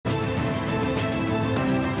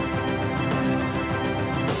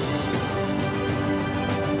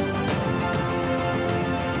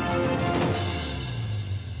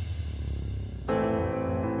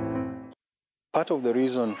Part of the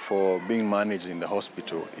reason for being managed in the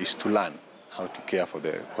hospital is to learn how to care for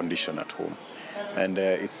the condition at home. And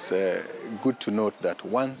it's good to note that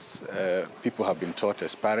once people have been taught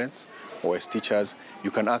as parents or as teachers, you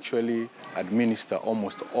can actually administer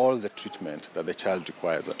almost all the treatment that the child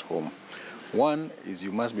requires at home. One is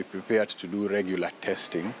you must be prepared to do regular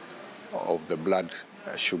testing of the blood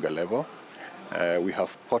sugar level. We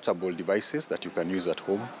have portable devices that you can use at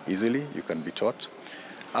home easily, you can be taught.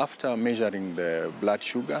 After measuring the blood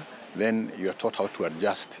sugar, then you are taught how to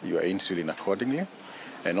adjust your insulin accordingly,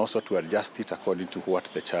 and also to adjust it according to what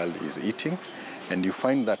the child is eating. And you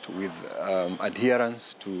find that with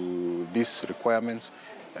adherence to these requirements,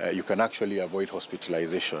 you can actually avoid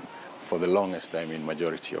hospitalization for the longest time in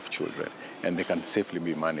majority of children, and they can safely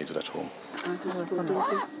be managed at home.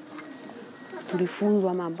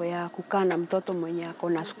 Tulifunzwa mambo ya kukaa na mtoto mwenye ako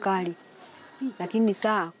na sukari, lakini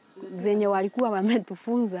saa zenye walikuwa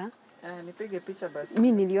wametufunza nipige picha basi.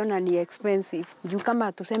 Mimi niliona ni expensive. Juu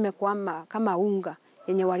kama tuseme kama unga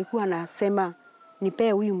yenye walikuwa nasema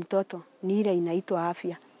nipee huyu mtoto ni ile inaitwa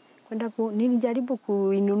afya. Nilijaribu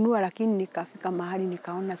kuinunua lakini nikafika mahali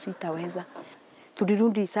nikaona sitaweza.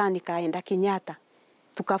 Tulirudi saa nikaenda Kenyatta.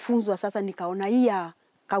 Tukafunzwa sasa nikaona hii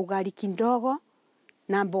kaugali kidogo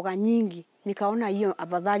na mboga nyingi. Nikaona hiyo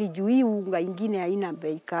afadhali juu hii unga ingine haina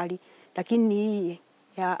bei kali, lakini hii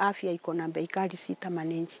ya afya iko na bei kali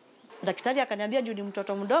sitamanage. Daktari akaniambia juu ni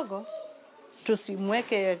mtoto mdogo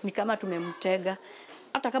tusimweke ni kama tumemtega.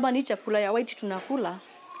 Hata kama ni chakula ya white tunakula,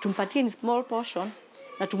 tumpatie in small portion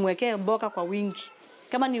na tumwekee mboga kwa wingi.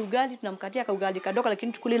 Kama ni ugali tunamkatia ka ugali kadogo,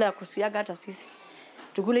 lakini tukule ile ya kusiaga hata sisi.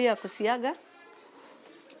 Tukule ile ya kusiaga.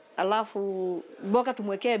 Alafu mboga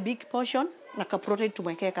tumwekee big portion na ka protein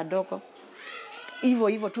tumwekee kadogo.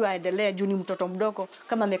 Hivyo tu aendelee juu ni mtoto mdogo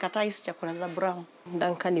kama amekataa hizi chakula za brown.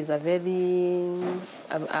 Duncan is a very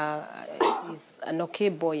is an okay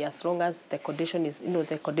boy as long as the condition is,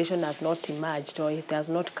 the condition has not emerged or it has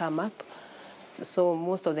not come up. So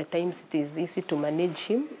most of the times it is easy to manage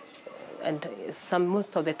him, and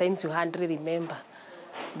most of the times you hardly remember,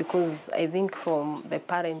 because I think from the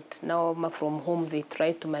parent now from home they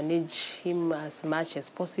try to manage him as much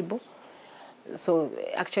as possible. So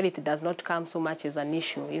actually it does not come so much as an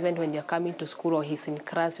issue. Even when you're coming to school or he's in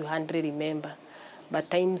class, you hardly remember.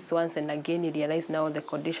 But times once and again you realize now the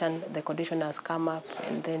condition has come up,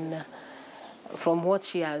 and then from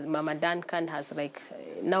what Mama Duncan has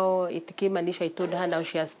now it came an issue. I told her now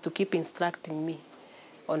she has to keep instructing me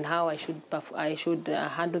on how I should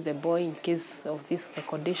handle the boy in case of the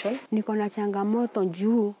condition. Niko na changamoto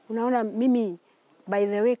juu unaona mimi by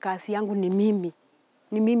the way kazi yangu ni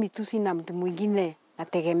mimi tu, sina mtu mwingine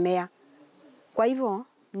nategemea. Kwa hivyo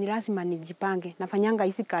ni lazima nijipange. Nafanyanga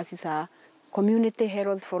hizi kazi za community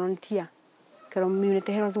health volunteer,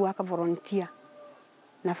 community health worker volunteer.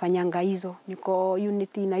 Nafanyanga hizo. Niko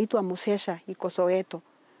unit inaitwa Musesha, iko Soweto.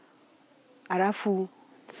 Alafu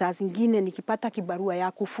saa zingine nikipata kibarua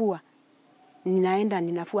ya kufua, ninaenda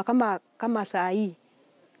ninafua. Kama saa hii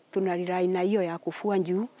tunalirai na hiyo ya kufua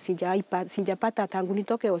juu sijapata tangu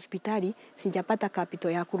nitoke hospitali, sijapata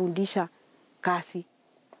capital ya kurudisha kazi.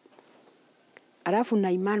 Alafu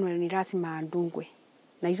na Emmanuel ni lazima andungwe.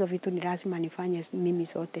 Na hizo vitu ni lazima nifanye mimi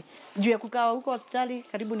sote. Juu ya kukaa huko hospitali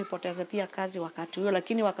karibu nipoteze pia kazi wakati huo,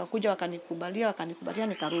 lakini wakakuja wakanikubalia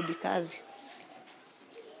nikarudi kazi.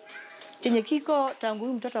 Chenye kiko tangu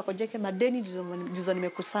huyu mtoto akojeke madeni ndizo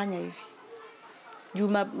nimekusanya hivi. Juu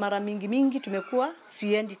mara mingi tumekuwa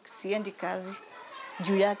siendi kazi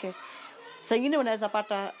juu yake. Saa nyingine unaweza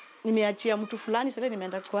pata nimeachia mtu fulani sasa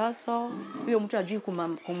nimeenda kwa so huyo mtu ajui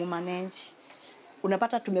kumanage.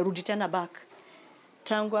 Unapata tumerudi tena back.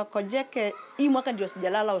 Tangu akojeke hii mwaka ndio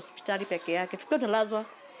sijalala hospitali peke yake. Tukio tunalazwa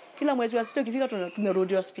kila mwezi wa 6 ukifika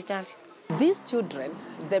tumerudi hospitali. These children,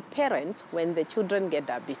 the parents, when the children get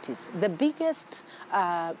diabetes, the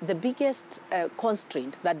biggest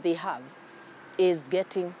constraint that they have is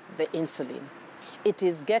getting the insulin. It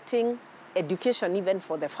is getting education even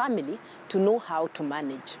for the family to know how to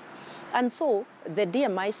manage. And so the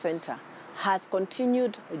DMI Center has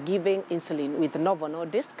continued giving insulin with Novo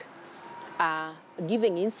Nordisk,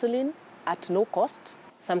 giving insulin at no cost.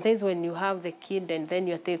 Sometimes when you have the kid and then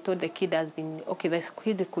you're told the kid has been, okay, the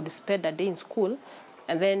kid could spend a day in school,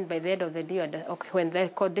 and then by the end of the day, okay, when the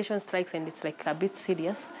condition strikes and it's a bit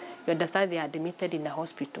serious, you understand they are admitted in a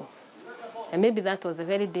hospital. And maybe that was the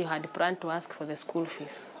very day you had planned to ask for the school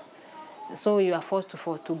fees. So you are forced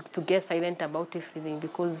to get silent about everything,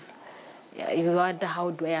 because you wonder,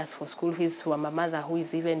 how do I ask for school fees from a mother who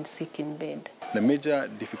is even sick in bed? The major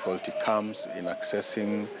difficulty comes in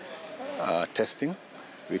accessing testing,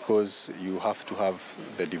 because you have to have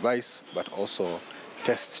the device, but also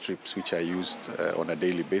test strips which are used on a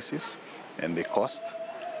daily basis, and they cost.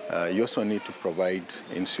 You also need to provide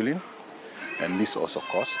insulin, and this also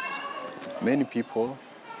costs. Many people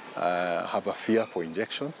have a fear for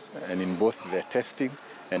injections, and in both the testing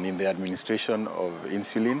and in the administration of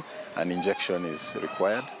insulin, an injection is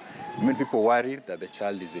required. Many people worry that the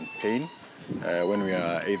child is in pain when we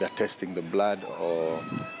are either testing the blood or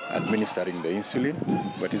administering the insulin,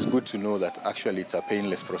 but it's good to know that actually it's a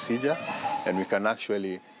painless procedure, and we can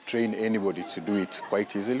actually train anybody to do it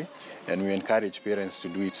quite easily, and we encourage parents to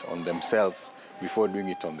do it on themselves before doing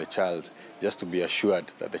it on the child, just to be assured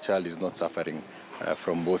that the child is not suffering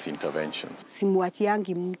from both interventions.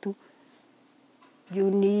 Simuachiangi mtu.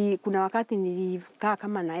 Kuna wakati nilikaa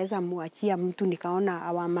kama naweza muachia mtu nikaona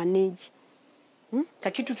awa manage.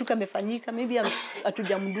 Kitu tu kamefanyika, maybe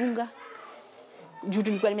hatujamdunga. Juu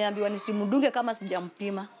nilikuwa nimeambiwa nisimdunge kama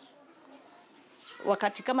sijampima.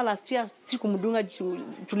 Wakati kama last year sikumdunga,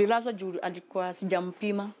 tulilazwa juu alikuwa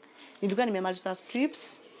sijampima. Nilikuwa nimemaliza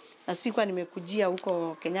strips na sikuwa nimekujia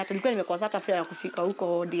huko Kenyatta. Nilikuwa nimekosa hata fare ya kufika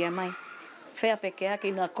huko DMI. Fare peke yake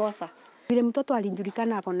inakosa. Vile mtoto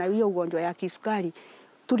alijulikana ako na hiyo ugonjwa ya kisukari,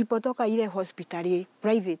 tulipotoka ile hospitali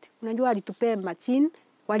private, unajua alitupea machine,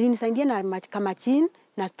 walinisaidia na kamachine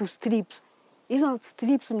na 2 strips. Hizo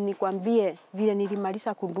strips nikwambie vile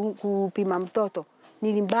nilimaliza kupima mtoto,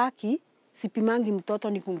 nilimbaki sipimangi mtoto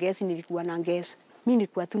nikungesi, nilikuwa na ngesi. Mimi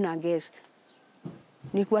nilikuwa tu na ngesi.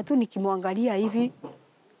 Nilikuwa tu nikimwangalia hivi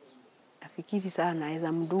nafikiri sana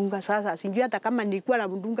naweza mdunga. Sasa sijui hata kama nilikuwa na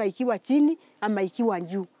mdunga ikiwa chini ama ikiwa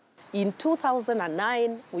juu. In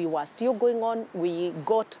 2009, we were still going on. We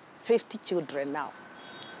got 50 children now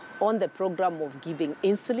on the program of giving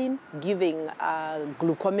insulin, giving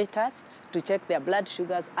glucometers to check their blood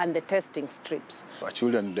sugars, and the testing strips.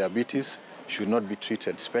 Children with diabetes should not be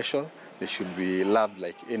treated special. They should be loved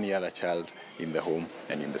like any other child in the home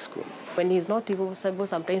and in the school. When he's not able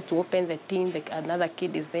sometimes to open the tin, another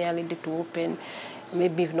kid is there ready to open.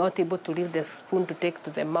 Maybe if not able to leave the spoon to take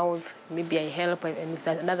to the mouth, maybe I help, and if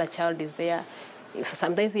another child is there,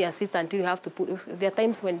 sometimes we assist until you have to put, there are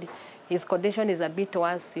times when his condition is a bit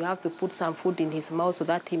worse, you have to put some food in his mouth so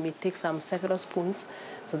that he may take several spoons,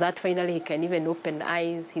 so that finally he can even open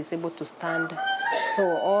eyes, he's able to stand.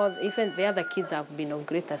 So even the other kids have been of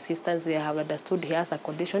great assistance. They have understood he has a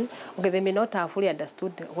condition. Okay, they may not have fully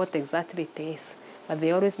understood what exactly it is, but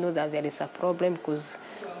they always know that there is a problem, because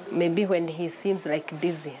maybe when he seems like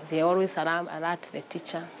dizzy, they always alert the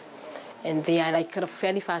teacher. And they are like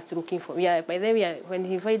fairly fast looking for, by the way, when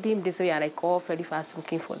he find him this way, we are like all fairly fast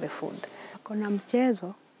looking for the food. Kuna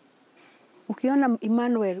mchezo, ukiona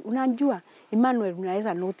Emmanuel, unajua Emmanuel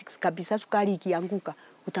unaweza notice kabisa sukari ikianguka,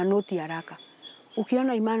 utanoti haraka.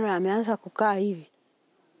 Ukiona Emmanuel ameanza kukaa hivi,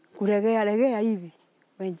 kuregea hivi,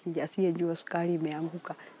 wewe njasie jua sukari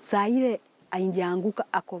imeanguka. Saa ile ainjaanguka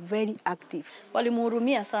ako very active.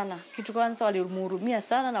 Walimhurumia sana. Kitu kwanza walimhurumia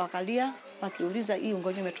sana na wakalia, wakiuliza hii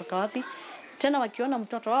ugonjwa umetoka wapi. Tena wakiona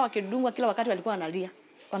mtoto wao akidungwa kila wakati walikuwa analia.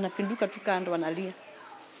 Wanapinduka tu kando wanalia.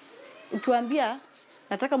 Ukiwaambia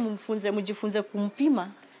nataka mjifunze kumpima,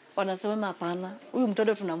 wanasema hapana. Huyu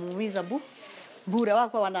mtoto tunamuumiza bure.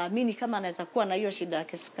 Wako wanaamini kama anaweza kuwa na hiyo shida ya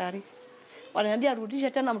kisukari. Wananiambia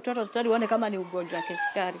rudisha tena mtoto hospitali uone kama ni ugonjwa wa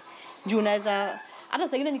kisukari. Juu unaweza hata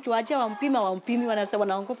saa ingine nikiwaachia wampimi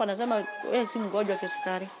wanaogopa, wanasema wewe si mgonjwa wa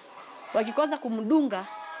kisukari. Wakikosa kumdunga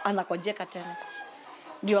anakojeka tena.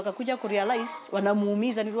 Ndio wakakuja kurealize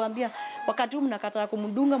wanamuumiza. Niliwaambia wakati huu mnakataa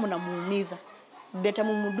kumdunga mnamuumiza. Beta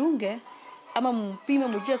mumdunge ama mpime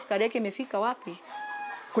mjue sukari yake imefika wapi,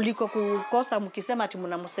 kuliko kukosa mkisema ati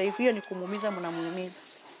mnamsaifu. Hiyo ni kumuumiza, mnamuumiza.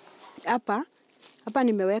 Hapa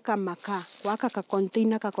nimeweka makaa. Waka ka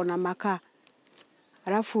container kako na makaa.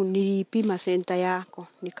 Alafu nilipima senta yako,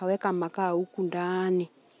 nikaweka makaa huku ndani.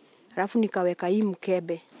 Alafu nikaweka hii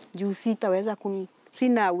mkebe. Juu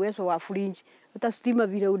sina uwezo wa fridge. Hata stima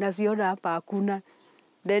vile unaziona hapa hakuna.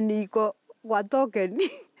 Then iko kwa token.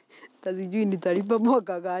 Sijui nitalipa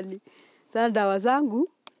mwaka gani. Sasa dawa zangu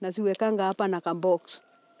naziwekanga hapa na box.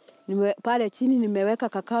 Pale chini nimeweka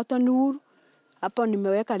carton wool. Hapo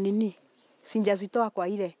nimeweka nini? Sinjazitoa kwa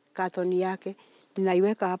ile carton yake.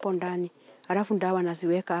 Ninaiweka hapo ndani. Alafu dawa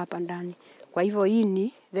naziweka hapa ndani. Kwa hivyo hii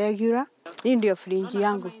ni regular. Hii ndio fridge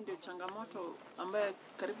yangu. Hii ndio changamoto ambaye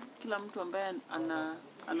karibu kila mtu ambaye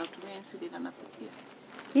anatumia insulin anapitia.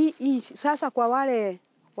 Hii sasa kwa wale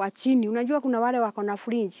wa chini, unajua kuna wale wako na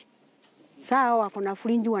fridge. Sawa wako na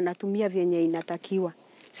fridge wanatumia vyenye inatakiwa.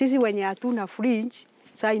 Sisi wenye hatuna fridge,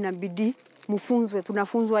 sasa inabidi mfunzwe,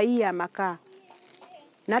 tunafunzwa hii ya makaa.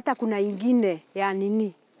 Na hata kuna ingine ya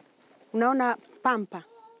nini? Unaona pampa.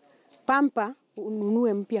 Pampa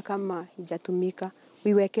ununue mpya kama hijatumika,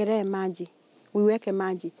 uiwekelee maji, uiweke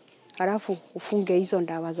maji, halafu ufunge hizo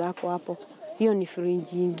ndawa zako hapo. Hiyo ni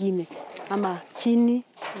fridge nyingine. Ama chini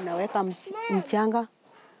unaweka mchanga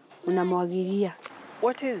unamwagilia.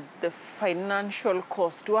 What is the financial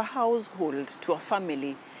cost to a household, to a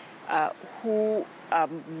family who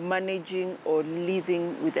are managing or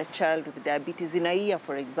living with a child with diabetes in a year,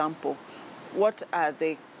 for example? What are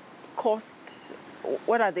the costs?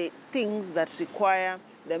 What are the things that require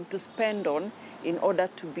them to spend on in order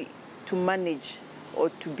to manage or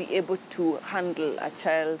to be able to handle a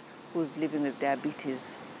child who's living with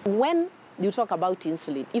diabetes? When you talk about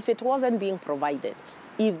insulin, if it wasn't being provided,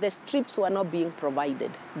 if the strips were not being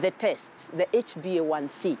provided, the tests, the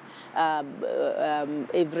HbA1c,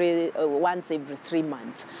 once every 3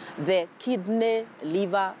 months, the kidney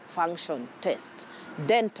liver function test,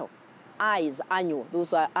 dental, eyes, annual,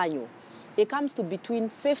 those are annual. It comes to between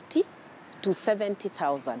 50 to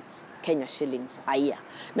 70,000 Kenya shillings a year.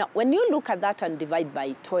 Now, when you look at that and divide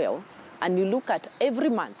by 12, and you look at every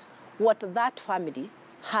month what that family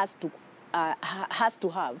has to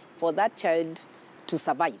have for that child to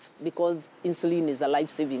survive, because insulin is a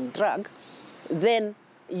life-saving drug, then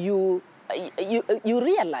you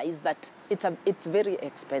realize that it's very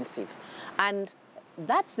expensive. And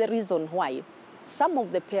that's the reason why some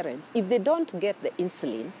of the parents, if they don't get the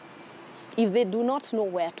insulin, if they do not know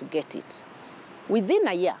where to get it, within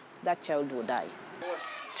a year, that child will die.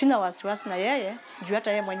 Sina wasiwasi na yeye, juu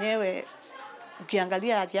hata yeye mwenyewe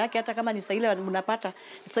ukiangalia afya yake, hata kama ni saa ile mnapata,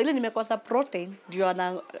 saa ile nimekosa protein,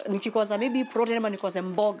 ndio nikikosa maybe protein ama nikosa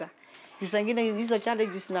mboga. Saa nyingine hizo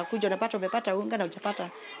challenges zinakuja, unapata umepata unga na hujapata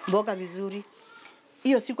mboga vizuri.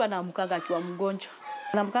 Hiyo siku anaamkanga akiwa mgonjwa.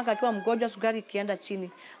 Anaamkanga akiwa mgonjwa, sukari ikienda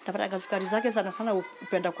chini. Unapata sukari zake sana sana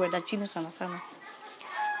upenda kwenda chini sana sana.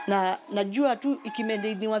 Na najua tu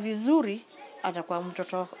ikimediniwa vizuri atakuwa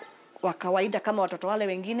mtoto wa kawaida kama watoto wale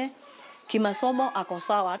wengine, kimasomo ako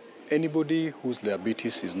sawa. Anybody whose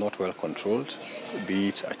diabetes is not well controlled, be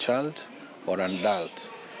it a child or an adult,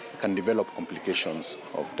 can develop complications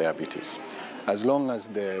of diabetes. As long as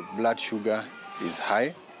the blood sugar is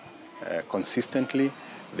high consistently,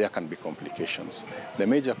 there can be complications. The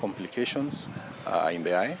major complications are in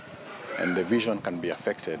the eye, and the vision can be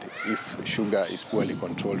affected if sugar is poorly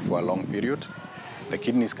controlled for a long period. The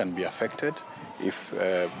kidneys can be affected if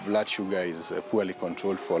blood sugar is poorly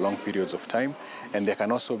controlled for long periods of time. And there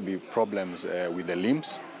can also be problems with the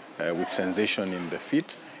limbs, with sensation in the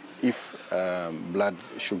feet, if blood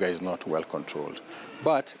sugar is not well controlled.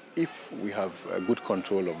 But if we have a good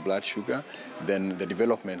control of blood sugar, then the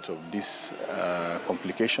development of these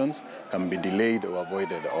complications can be delayed or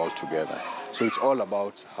avoided altogether. So it's all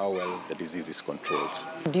about how well the disease is controlled.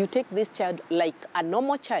 Do you take this child like a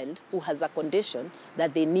normal child who has a condition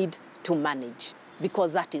that they need to manage?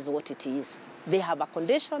 Because that is what it is. They have a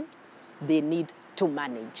condition they need to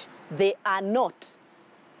manage. They are not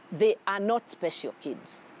special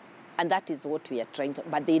kids. And that is what we are trying to,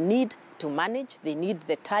 but they need to manage, they need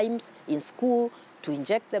the times in school to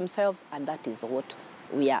inject themselves, and that is what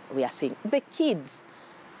we are seeing. The kids,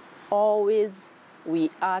 always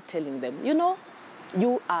we are telling them, you know,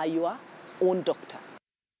 you are your own doctor.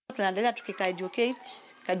 Tunaendelea tukika-educate,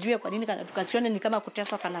 kajue kwa nini tukasione ni kama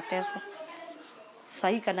kuteswa kanateswa.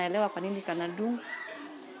 Sahi kanaelewa kwa nini kanadunga.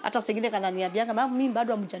 Hata singine kananiambianga, mama mimi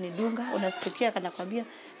bado hamjanidunga, unasikia kanakwambia,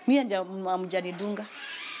 mimi ndio hamjanidunga.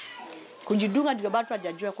 Kujidunga ndio bado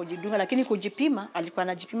hajajua kujidunga, lakini kujipima alikuwa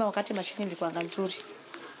anajipima wakati mashine ilikuwa nzuri.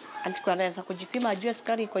 Alikuwa anaweza kujipima ajue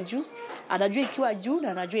sukari iko juu, anajua ikiwa juu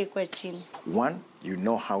na anajua iko chini. One, you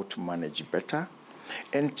know how to manage better,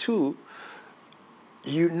 and two,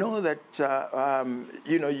 you know that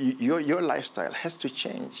you know your lifestyle has to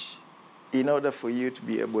change in order for you to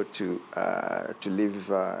be able to live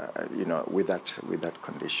you know, with that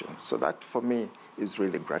condition. So that for me is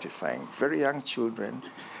really gratifying. Very young children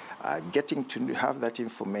getting to have that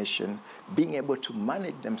information, being able to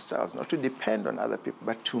manage themselves, not to depend on other people,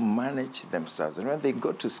 but to manage themselves. And when they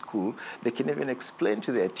go to school, they can even explain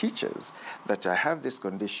to their teachers that I have this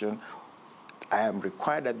condition, I am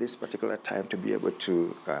required at this particular time to be able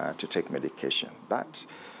to take medication. That,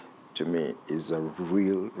 to me, is a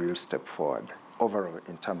real step forward overall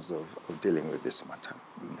in terms of dealing with this matter.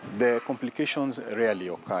 The complications rarely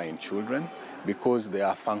occur in children because they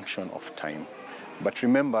are a function of time. But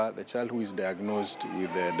remember, the child who is diagnosed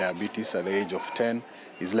with diabetes at the age of 10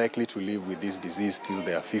 is likely to live with this disease till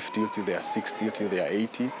they are 50, till they are 60, till they are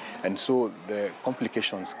 80. And so the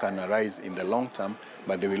complications can arise in the long term,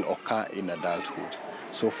 but they will occur in adulthood.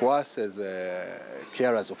 So for us as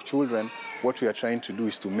carers of children, what we are trying to do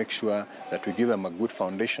is to make sure that we give them a good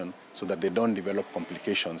foundation so that they don't develop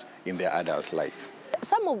complications in their adult life.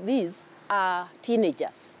 Some of these are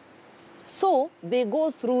teenagers. So they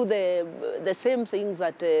go through the same things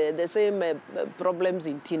that, the same problems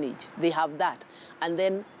in teenage. They have that. And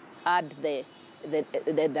then add the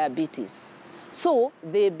diabetes. So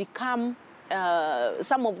they become,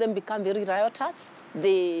 some of them become very riotous.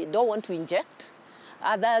 They don't want to inject.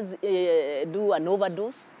 Others do an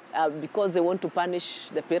overdose because they want to punish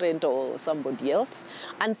the parent or somebody else.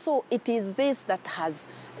 And so it is this that has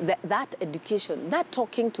that education, that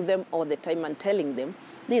talking to them all the time and telling them,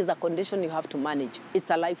 this is a condition you have to manage. It's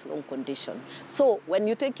a lifelong condition. So when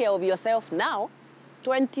you take care of yourself now,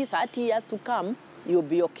 20, 30 years to come, you'll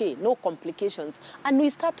be okay, no complications. And we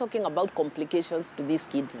start talking about complications to these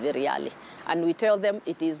kids very early. And we tell them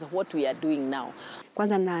it is what we are doing now.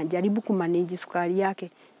 Kwanza najaribu kumanage sukari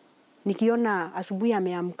yake. Nikiona asubuhi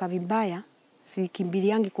ameamka vibaya,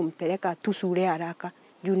 sikimbiliangi kumpeleka tu shule haraka.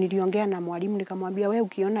 Juu niliongea na mwalimu nikamwambia, wewe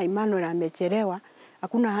ukiona Emmanuel amechelewa,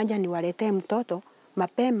 hakuna haja niwaletee mtoto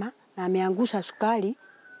mapema na ameangusha sukari,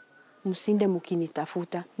 msinde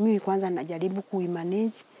mkinitafuta. Mimi kwanza najaribu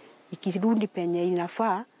kuimanage, ikirudi penye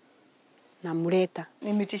inafaa na mleta.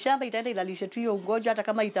 Ni mitishamba itaenda ilalishe tu hiyo ugonjwa hata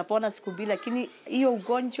kama itapona siku mbili, lakini hiyo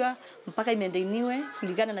ugonjwa mpaka imendainiwe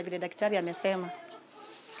kulingana na vile daktari amesema.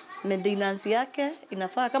 Maintenance yake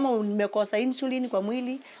inafaa kama umekosa insulin kwa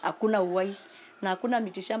mwili, hakuna uwai. Na hakuna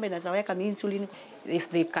mitishamba inazaweka insulin. If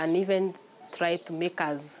they can even try to make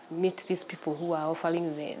us meet these people who are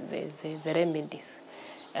offering the remedies,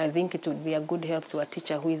 I think it would be a good help to a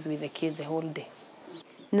teacher who is with the kids the whole day.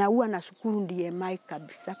 Na huwa nashukuru ndiye Mike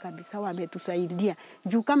kabisa wametusaidia.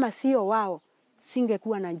 Juu kama sio wao,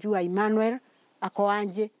 singekuwa najua Emmanuel ako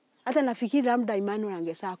anje. Hata nafikiri labda Emmanuel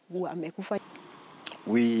angesaa kuwa amekufa.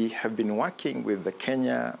 We have been working with the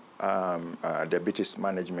Kenya Diabetes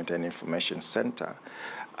Management and Information Center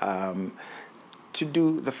to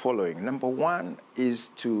do the following. Number one is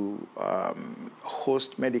to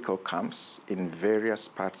host medical camps in various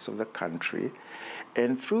parts of the country.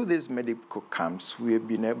 And through these medical camps, we have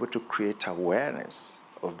been able to create awareness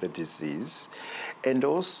of the disease and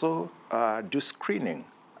also do screening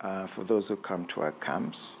for those who come to our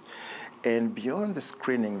camps. And beyond the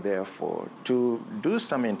screening, therefore, to do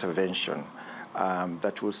some intervention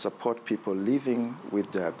that will support people living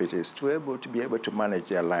with diabetes to be able to manage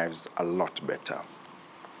their lives a lot better.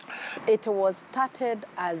 It was started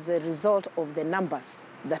as a result of the numbers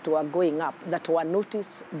that were going up, that were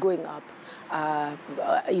noticed going up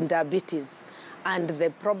in diabetes, and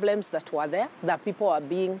the problems that were there, that people are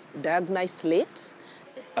being diagnosed late.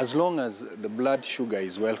 As long as the blood sugar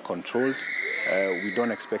is well controlled, we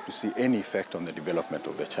don't expect to see any effect on the development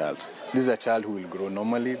of the child. This is a child who will grow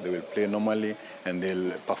normally, they will play normally, and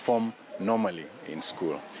they'll perform normally in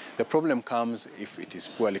school. The problem comes if it is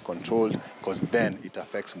poorly controlled, because then it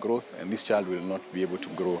affects growth, and this child will not be able to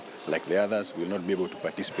grow like the others, will not be able to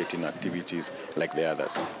participate in activities like the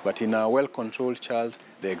others. But in a well-controlled child,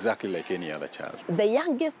 they're exactly like any other child. The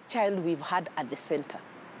youngest child we've had at the center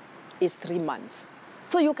is 3 months.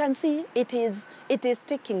 So you can see it is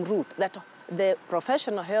taking root that the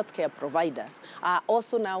professional healthcare providers are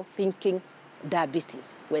also now thinking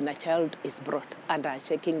diabetes when a child is brought and are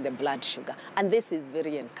checking the blood sugar. And this is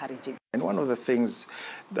very encouraging. And one of the things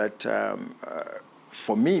that,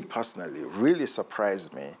 for me personally, really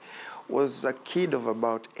surprised me was a kid of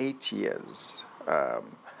about 8 years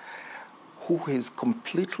who is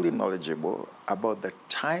completely knowledgeable about the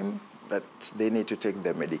time that they need to take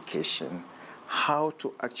their medication, how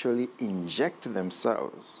to actually inject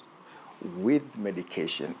themselves with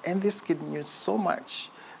medication. And this kid knew so much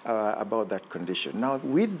about that condition. Now,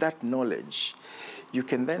 with that knowledge, you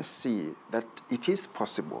can then see that it is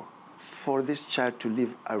possible for this child to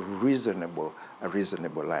live a reasonable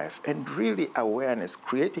life. And really awareness,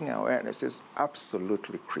 creating awareness is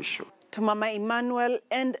absolutely crucial. To Mama Emmanuel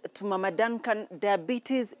and to Mama Duncan,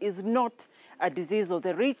 diabetes is not a disease of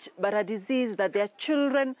the rich, but a disease that their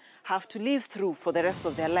children have to live through for the rest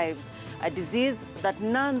of their lives. A disease that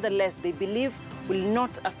nonetheless they believe will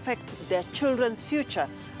not affect their children's future,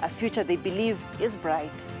 a future they believe is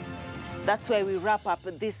bright. That's why we wrap up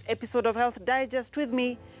this episode of Health Digest with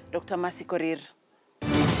me, Dr. Masi Korir.